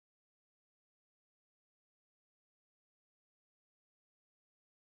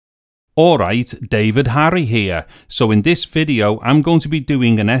Alright, David Harry here. So in this video I'm going to be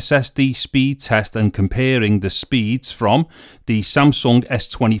doing an SSD speed test and comparing the speeds from the Samsung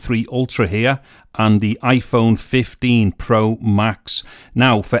S23 Ultra here and the iPhone 15 Pro Max.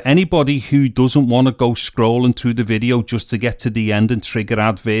 Now, for anybody who doesn't want to go scrolling through the video just to get to the end and trigger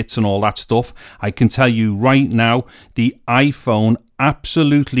adverts and all that stuff, I can tell you right now, the iPhone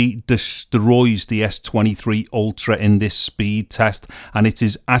absolutely destroys the S23 Ultra in this speed test, and it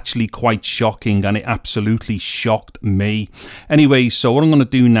is actually quite shocking, and it absolutely shocked me. Anyway, so what I'm going to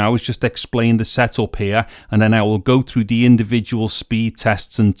do now is just explain the setup here, and then I will go through the individual speed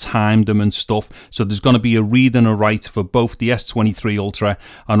tests and time them and stuff. So there's going to be a read and a write for both the S23 Ultra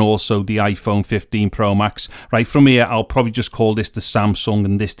and also the iPhone 15 Pro Max. Right, from here I'll probably just call this the Samsung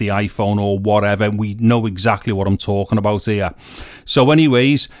and this the iPhone or whatever. We know exactly what I'm talking about here. So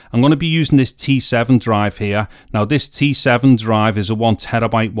anyways, I'm going to be using this T7 drive here. Now this T7 drive is a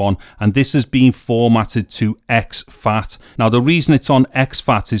 1TB one, and this has been formatted to exFAT. Now the reason it's on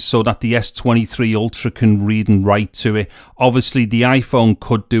exFAT is so that the S23 Ultra can read and write to it. Obviously the iPhone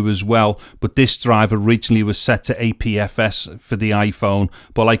could do as well, but this drive originally was set to APFS for the iPhone,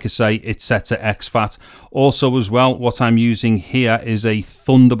 but like I say, it's set to exFAT. Also as well, what I'm using here is a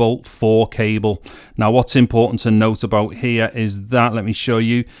Thunderbolt 4 cable. Now what's important to note about here is that, let me show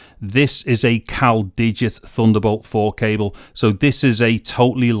you, this is a CalDigit Thunderbolt 4 cable. So this is a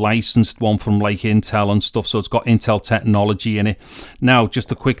totally licensed one from like Intel and stuff, so it's got Intel technology in it. Now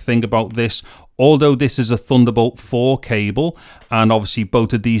just a quick thing about this. Although this is a Thunderbolt 4 cable, and obviously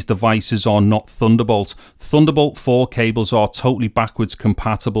both of these devices are not Thunderbolt, Thunderbolt 4 cables are totally backwards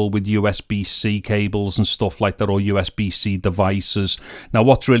compatible with USB-C cables and stuff like that, or USB-C devices. Now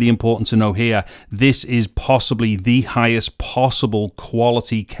what's really important to know here, this is possibly the highest possible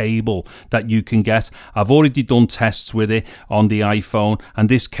quality cable that you can get. I've already done tests with it on the iPhone, and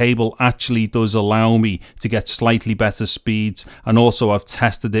this cable actually does allow me to get slightly better speeds, and also I've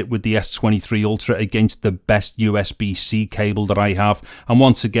tested it with the S23 Ultra against the best USB-C cable that I have, and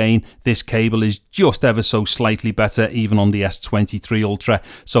once again this cable is just ever so slightly better even on the S23 Ultra.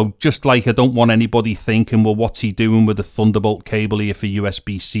 So just like, I don't want anybody thinking, well, what's he doing with a Thunderbolt cable here for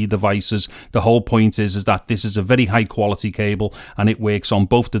USB-C devices. The whole point is that this is a very high quality cable, and it works on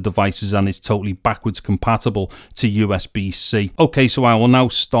both the devices, and it's totally backwards compatible to USB-C. Okay, so I will now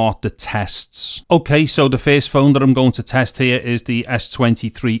start the tests. Okay, so the first phone that I'm going to test here is the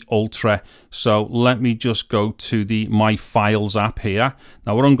S23 Ultra. So let me just go to the My Files app here.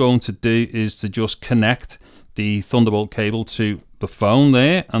 Now what I'm going to do is to just connect the Thunderbolt cable to the phone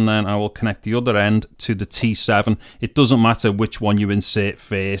there, and then I will connect the other end to the T7. It doesn't matter which one you insert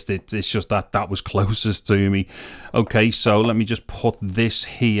first, it's just that that was closest to me. Okay, so let me just put this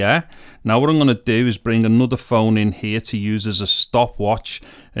here. Now what I'm going to do is bring another phone in here to use as a stopwatch.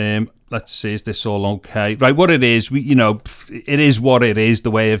 Let's see, is this all okay? Right, what it is, you know, it is what it is,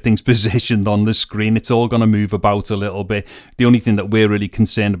 the way everything's positioned on the screen. It's all going to move about a little bit. The only thing that we're really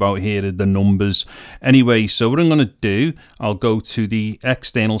concerned about here are the numbers. Anyway, so what I'm going to do, I'll go to the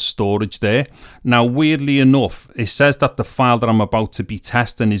external storage there. Now, weirdly enough, it says that the file that I'm about to be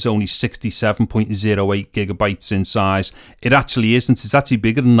testing is only 67.08 gigabytes in size. It actually isn't. It's actually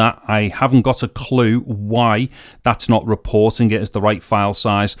bigger than that. I haven't got a clue why that's not reporting it as the right file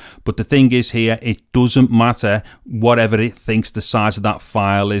size, but the thing is here, it doesn't matter whatever it thinks the size of that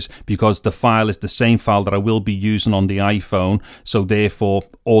file is, because the file is the same file that I will be using on the iPhone, so therefore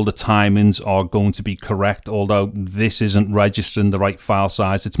all the timings are going to be correct, although this isn't registering the right file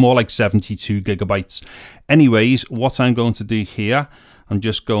size. It's more like 72 gigabytes. Anyways, what I'm going to do here, I'm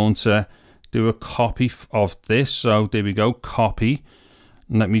just going to do a copy of this. So there we go, copy.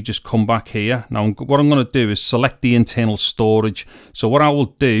 Let me just come back here. Now what I'm going to do is select the internal storage. So what I will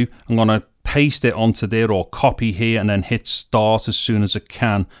do, I'm going to paste it onto there, or copy here, and then hit start as soon as I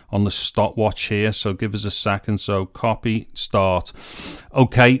can on the stopwatch here. So give us a second. So copy, start.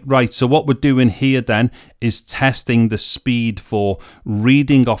 Okay, right, so what we're doing here then is testing the speed for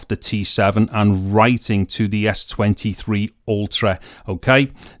reading off the T7 and writing to the S23 Ultra.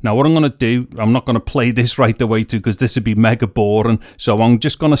 Okay, now what I'm going to do, I'm not going to play this right the way through because this would be mega boring, so I'm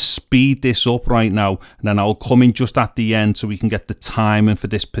just going to speed this up right now, and then I'll come in just at the end so we can get the timing for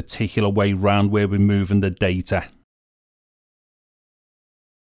this particular way round where we're moving the data.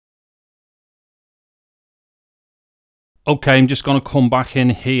 Okay, I'm just going to come back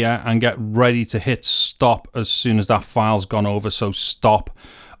in here and get ready to hit stop as soon as that file's gone over, so stop.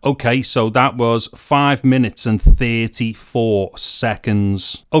 Okay, so that was 5 minutes and 34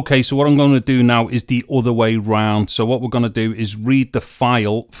 seconds. Okay, so what I'm going to do now is the other way round. So what we're going to do is read the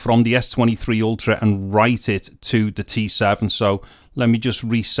file from the S23 Ultra and write it to the T7. So let me just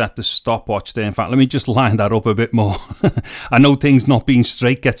reset the stopwatch there. In fact, let me just line that up a bit more. I know things not being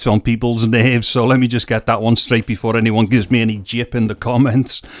straight gets on people's nerves, so let me just get that one straight before anyone gives me any jip in the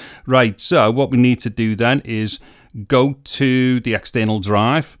comments. Right, so what we need to do then is go to the external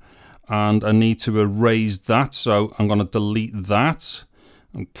drive, and I need to erase that, so I'm going to delete that.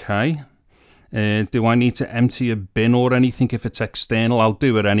 Okay. Do I need to empty a bin or anything if it's external? I'll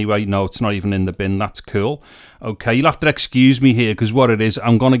do it anyway. No, it's not even in the bin. That's cool. Okay, you'll have to excuse me here because what it is,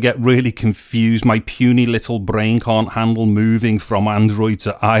 I'm going to get really confused. My puny little brain can't handle moving from Android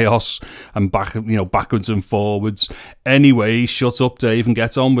to iOS and back, backwards and forwards. Anyway, shut up, Dave, and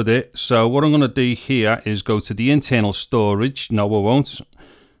get on with it. So what I'm going to do here is go to the internal storage. No, I won't.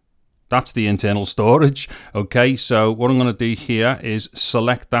 That's the internal storage. Okay, so what I'm going to do here is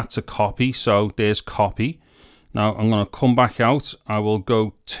select that to copy. So there's copy. Now I'm going to come back out. I will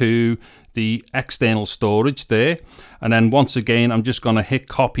go to the external storage there. And then once again, I'm just going to hit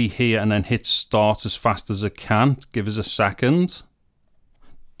copy here and then hit start as fast as I can. Give us a second.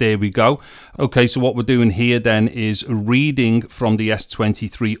 There we go. Okay, so what we're doing here then is reading from the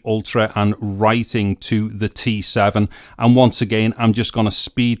S23 Ultra and writing to the T7. And once again, I'm just going to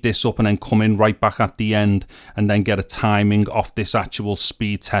speed this up and then come in right back at the end and then get a timing off this actual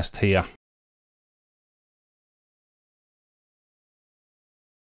speed test here.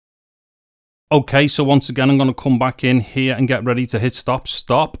 Okay, so once again, I'm going to come back in here and get ready to hit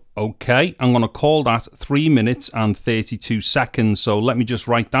stop. Okay, I'm going to call that 3 minutes and 32 seconds. So let me just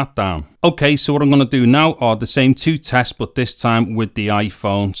write that down. Okay, so what I'm going to do now are the same two tests, but this time with the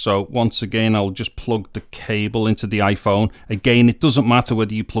iPhone. So once again, I'll just plug the cable into the iPhone. Again, it doesn't matter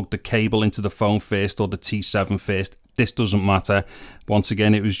whether you plug the cable into the phone first or the T7 first. This doesn't matter. Once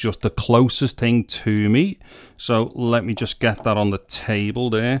again, it was just the closest thing to me. So let me just get that on the table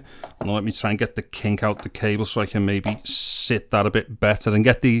there. And let me try and get the kink out the cable so I can maybe sit that a bit better and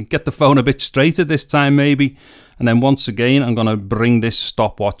get the phone a bit straighter this time maybe. And then once again, I'm going to bring this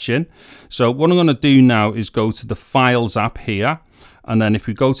stopwatch in. So what I'm going to do now is go to the Files app here. And then if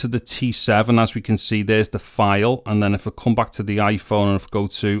we go to the T7, as we can see, there's the file. And then if I come back to the iPhone and if I go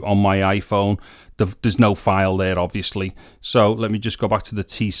to on my iPhone, there's no file there, obviously. So let me just go back to the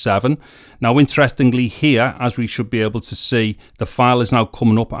T7. Now, interestingly here, as we should be able to see, the file is now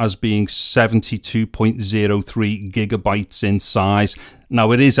coming up as being 72.03 gigabytes in size.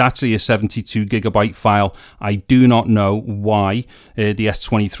 Now, it is actually a 72 gigabyte file. I do not know why the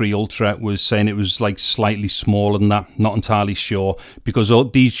S23 Ultra was saying it was like slightly smaller than that. Not entirely sure, because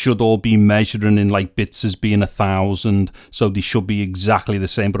these should all be measuring in like bits as being 1,000. So they should be exactly the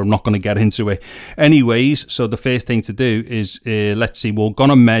same, but I'm not going to get into it. Anyways, so the first thing to do is, let's see, we're going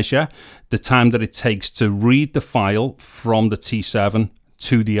to measure the time that it takes to read the file from the T7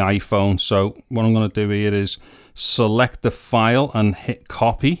 to the iPhone. So what I'm going to do here is select the file and hit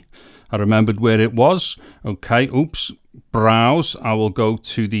copy. I remembered where it was. Okay, oops, browse. I will go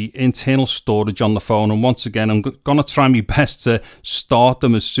to the internal storage on the phone, and once again, I'm going to try my best to start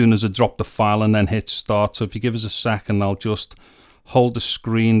them as soon as I drop the file and then hit start. So if you give us a second, I'll just hold the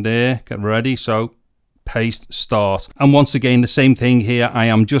screen there, get ready. So paste, start. And once again, the same thing here. I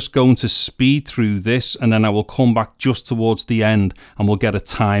am just going to speed through this and then I will come back just towards the end and we'll get a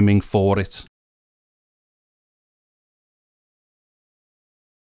timing for it.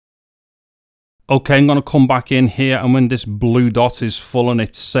 Okay, I'm going to come back in here, and when this blue dot is full and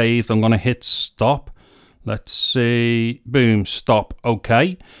it's saved, I'm going to hit stop. Let's see, boom, stop.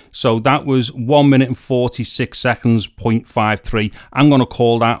 Okay, so that was 1 minute and 46 seconds, 0.53. I'm going to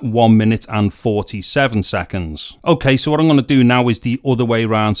call that 1 minute and 47 seconds. Okay, so what I'm going to do now is the other way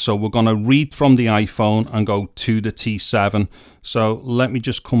around. So we're going to read from the iPhone and go to the T7. So let me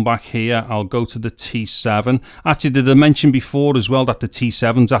just come back here. I'll go to the T7. Actually, did I mention before as well that the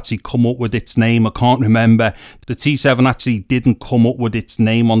T7's actually come up with its name? I can't remember. The T7 actually didn't come up with its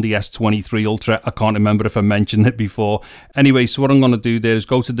name on the S23 Ultra. I can't remember if I mentioned it before. Anyway, so what I'm going to do there is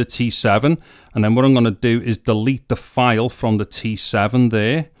go to the T7, and then what I'm going to do is delete the file from the T7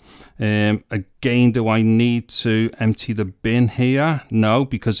 there. Again, do I need to empty the bin here? No,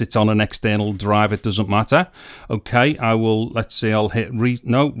 because it's on an external drive, it doesn't matter. Okay, I will, let's see, I'll hit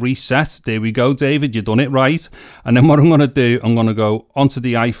reset. There we go, David, you've done it right. And then what I'm going to do, I'm going to go onto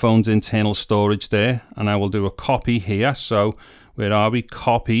the iPhone's internal storage there, and I will do a copy here. So where are we?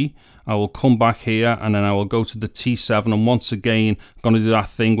 Copy. I will come back here and then I will go to the T7, and once again, I'm going to do that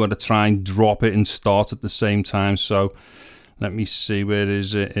thing where I try and drop it and start at the same time. So let me see, where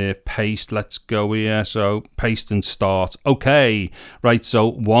is it? Paste, let's go here. So paste and start. Okay, right, so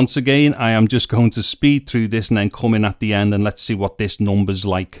once again, I am just going to speed through this and then come in at the end, and let's see what this number's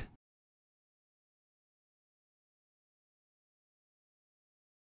like.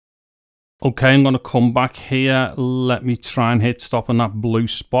 Okay, I'm going to come back here. Let me try and hit stop on that blue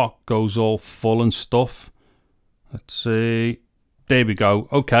spot. Goes all full and stuff. Let's see. There we go.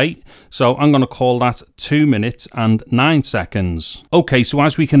 Okay, so I'm going to call that 2 minutes and 9 seconds. Okay, so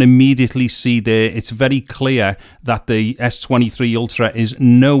as we can immediately see there, it's very clear that the S23 Ultra is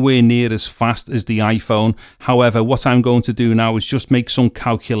nowhere near as fast as the iPhone. However, what I'm going to do now is just make some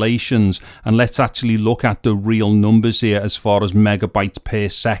calculations, and let's actually look at the real numbers here as far as megabytes per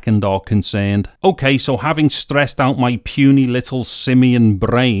second are concerned. Okay, so having stressed out my puny little simian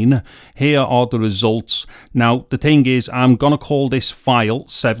brain, here are the results. Now, the thing is, I'm going to call this file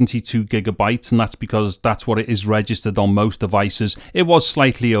 72 gigabytes, and that's because that's what it is registered on most devices. It was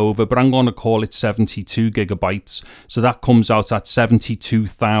slightly over, but I'm going to call it 72 gigabytes. So that comes out at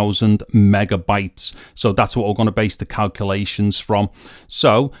 72,000 megabytes. So that's what we're going to base the calculations from.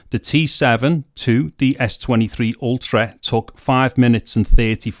 So the T7 to the S23 Ultra took 5 minutes and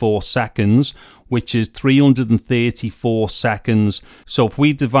 34 seconds, which is 334 seconds. So if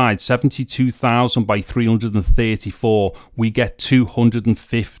we divide 72,000 by 334, we get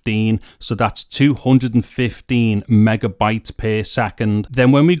 215. So that's 215 megabytes per second.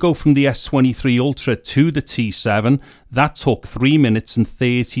 Then when we go from the S23 Ultra to the T7, that took 3 minutes and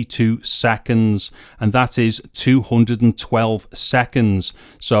 32 seconds, and that is 212 seconds.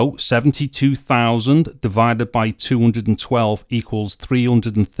 So 72,000 divided by 212 equals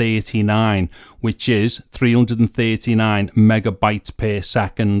 339, which is 339 megabytes per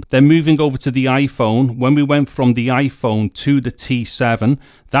second. Then moving over to the iPhone, when we went from the iPhone to the T7,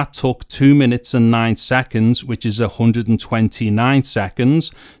 that took 2 minutes and 9 seconds, which is 129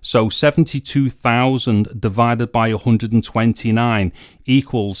 seconds. So 72,000 divided by 129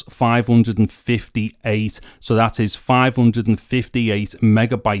 equals 558. So that is 558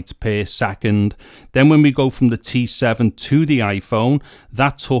 megabytes per second. Then when we go from the T7 to the iPhone,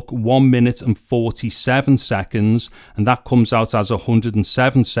 that took 1 minute and 47 seconds, and that comes out as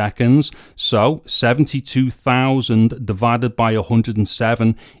 107 seconds. So 72,000 divided by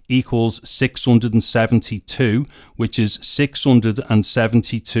 107 equals 672, which is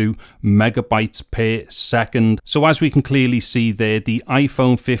 672 megabytes per second. So as we can clearly see there, the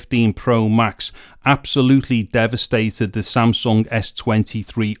iPhone 15 Pro Max absolutely devastated the Samsung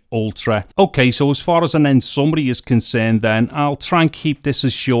S23 Ultra. Okay, so as far as an end summary is concerned, then I'll try and keep this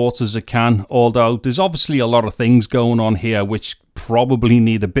as short as I can, although there's obviously a lot of things going on here which probably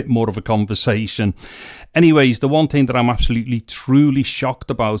need a bit more of a conversation. Anyways, the one thing that I'm absolutely truly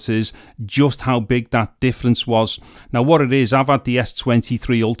shocked about is just how big that difference was. Now what it is, I've had the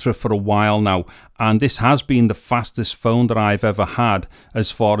S23 Ultra for a while now, and this has been the fastest phone that I've ever had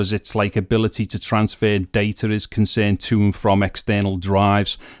as far as its ability to transfer data is concerned to and from external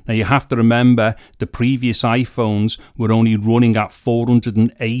drives. Now you have to remember the previous iPhones were only running at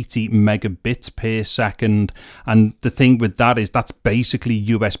 480 megabits per second, and the thing with that is that's basically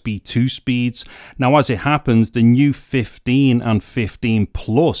USB 2 speeds. Now as it happens, the new 15 and 15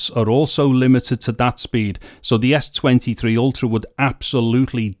 Plus are also limited to that speed, so the S23 Ultra would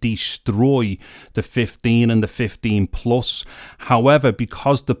absolutely destroy the 15 and the 15 Plus. However,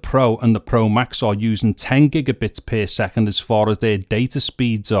 because the Pro and the Pro Max are using 10 gigabits per second as far as their data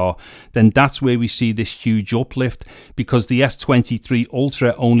speeds are, then that's where we see this huge uplift, because the S23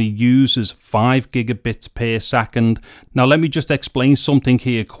 Ultra only uses 5 gigabits per second. Now let me just explain something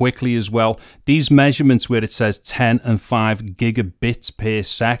here quickly as well. These measurements where it says 10 and 5 gigabits per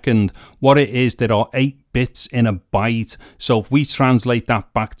second, what it is, there are 8 bits in a byte. So if we translate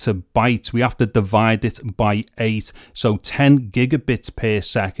that back to bytes, we have to divide it by 8. So 10 gigabits per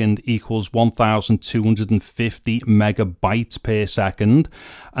second equals 1250 megabytes per second,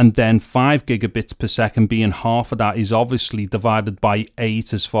 and then 5 gigabits per second being half of that is obviously divided by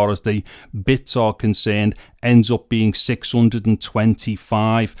 8 as far as the bits are concerned, ends up being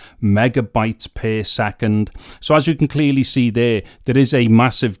 625 megabytes per second. So as you can clearly see there is a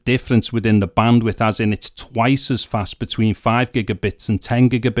massive difference within the bandwidth, as in it's twice as fast between 5 gigabits and 10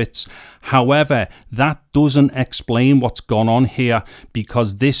 gigabits. However, that doesn't explain what's gone on here,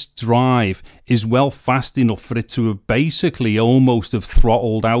 because this drive is well fast enough for it to have basically almost have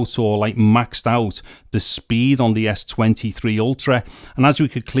throttled out or maxed out the speed on the S23 Ultra. And as we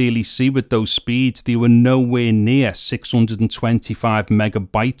could clearly see with those speeds, they were nowhere near 625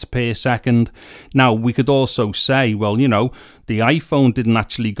 megabytes per second. Now we could also say, well, The iPhone didn't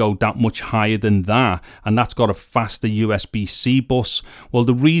actually go that much higher than that, and that's got a faster USB-C bus. Well,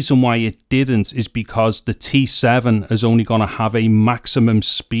 the reason why it didn't is because the T7 is only going to have a maximum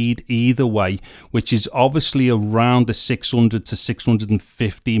speed either way, which is obviously around the 600 to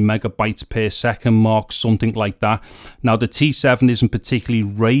 650 megabytes per second mark, something like that. Now, the T7 isn't particularly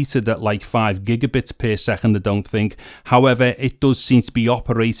rated at like 5 gigabits per second, I don't think. However, it does seem to be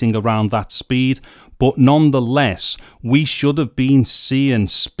operating around that speed. But nonetheless, we should have been seeing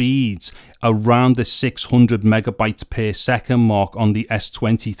speeds around the 600 megabytes per second mark on the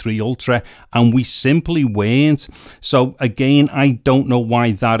S23 Ultra, and we simply weren't. So again, I don't know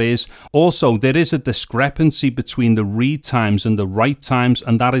why that is. Also, there is a discrepancy between the read times and the write times,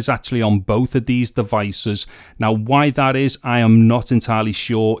 and that is actually on both of these devices. Now, why that is, I am not entirely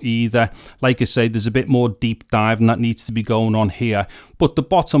sure either. Like I say, there's a bit more deep diving that needs to be going on here. But the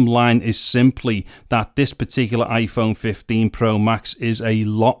bottom line is simply that this particular iPhone 15 Pro Max is a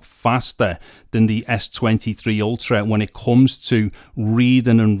lot faster than the S23 Ultra when it comes to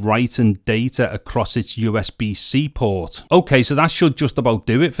reading and writing data across its USB-C port. Okay, so that should just about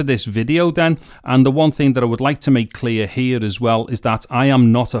do it for this video then. And the one thing that I would like to make clear here as well is that I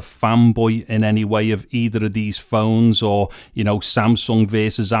am not a fanboy in any way of either of these phones, or, you know, Samsung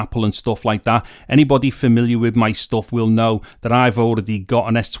versus Apple and stuff like that. Anybody familiar with my stuff will know that I've already got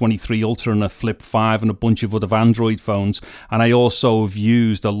an S23 Ultra and a Flip 5 and a bunch of other Android phones, and I also have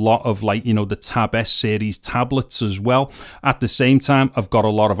used a lot of, like, you know, the Tab S series tablets as well. At the same time, I've got a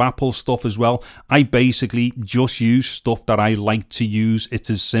lot of Apple stuff as well. I basically just use stuff that I like to use.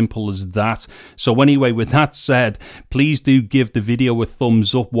 It's as simple as that. So anyway, with that said, please do give the video a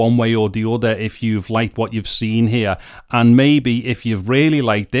thumbs up one way or the other if you've liked what you've seen here, and maybe if you've really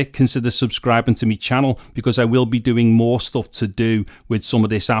liked it, consider subscribing to my channel, because I will be doing more stuff to do with some of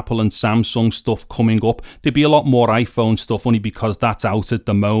this Apple and Samsung stuff coming up. There'll be a lot more iPhone stuff only because that's out at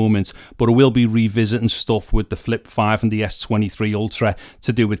the moment, but I will be revisiting stuff with the Flip 5 and the S23 Ultra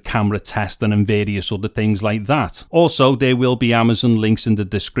to do with camera testing and various other things like that. Also, there will be Amazon links in the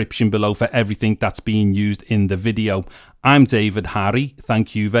description below for everything that's being used in the video. I'm David Harry.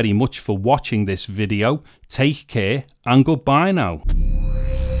 Thank you very much for watching this video. Take care and goodbye now.